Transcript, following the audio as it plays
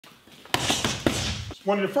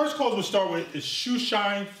One of the first calls we'll start with is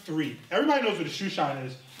Shoeshine 3. Everybody knows what a shoeshine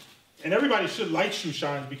is, and everybody should like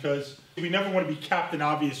shoeshines because we never want to be Captain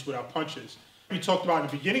Obvious with our punches. We talked about in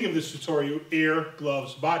the beginning of this tutorial, air,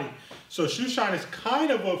 gloves, body. So shoeshine is kind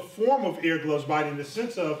of a form of air, gloves, body in the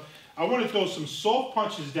sense of I want to throw some soft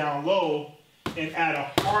punches down low and add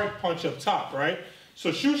a hard punch up top, right? So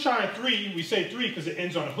Shoeshine 3, we say 3 because it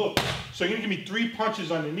ends on a hook. So you're going to give me 3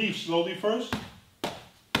 punches underneath slowly first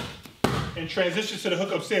and transition to the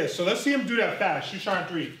hook upstairs. So let's see him do that fast. Shoeshine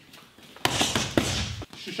 3.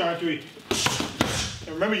 Shoeshine 3.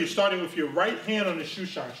 And remember, you're starting with your right hand on the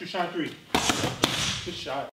shoeshine. Shoeshine 3. Good shot.